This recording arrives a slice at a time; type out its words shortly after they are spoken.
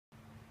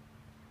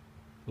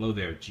Hello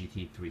there,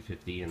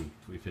 GT350 and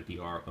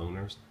 350R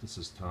owners. This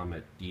is Tom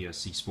at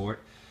DSC Sport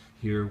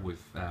here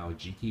with our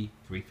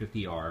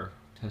GT350R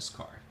test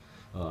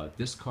car.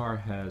 This car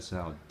has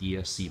our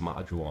DSC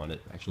module on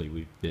it. Actually,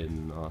 we've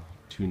been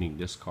tuning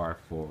this car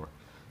for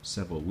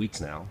several weeks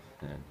now,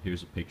 and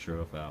here's a picture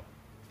of our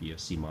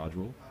DSC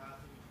module.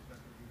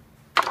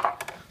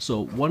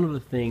 So one of the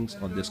things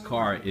on this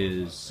car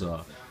is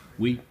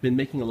we've been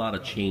making a lot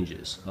of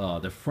changes.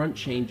 The front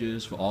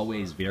changes were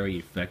always very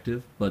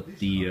effective, but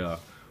the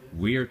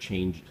rear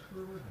change,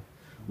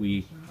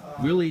 we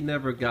really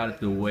never got it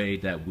the way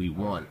that we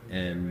want.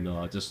 And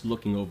just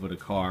looking over the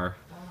car,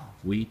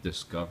 we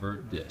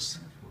discovered this.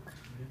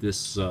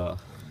 This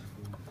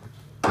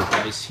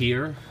device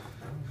here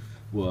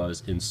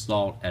was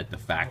installed at the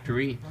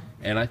factory,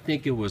 and I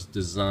think it was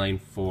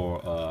designed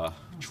for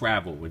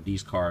travel when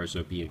these cars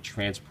are being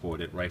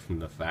transported right from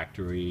the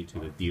factory to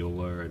the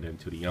dealer and then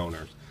to the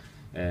owners.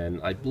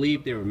 And I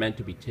believe they were meant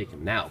to be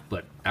taken out,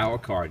 but our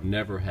car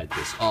never had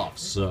this off,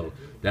 so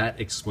that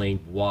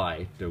explained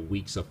why the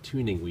weeks of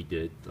tuning we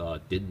did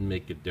didn't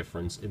make a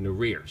difference in the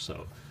rear.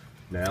 So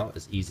now,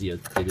 as easy as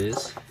it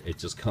is, it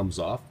just comes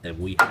off and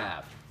we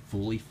have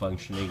fully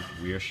functioning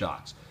rear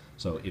shocks.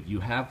 So if you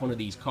have one of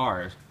these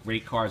cars,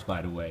 great cars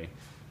by the way,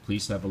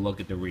 please have a look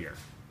at the rear.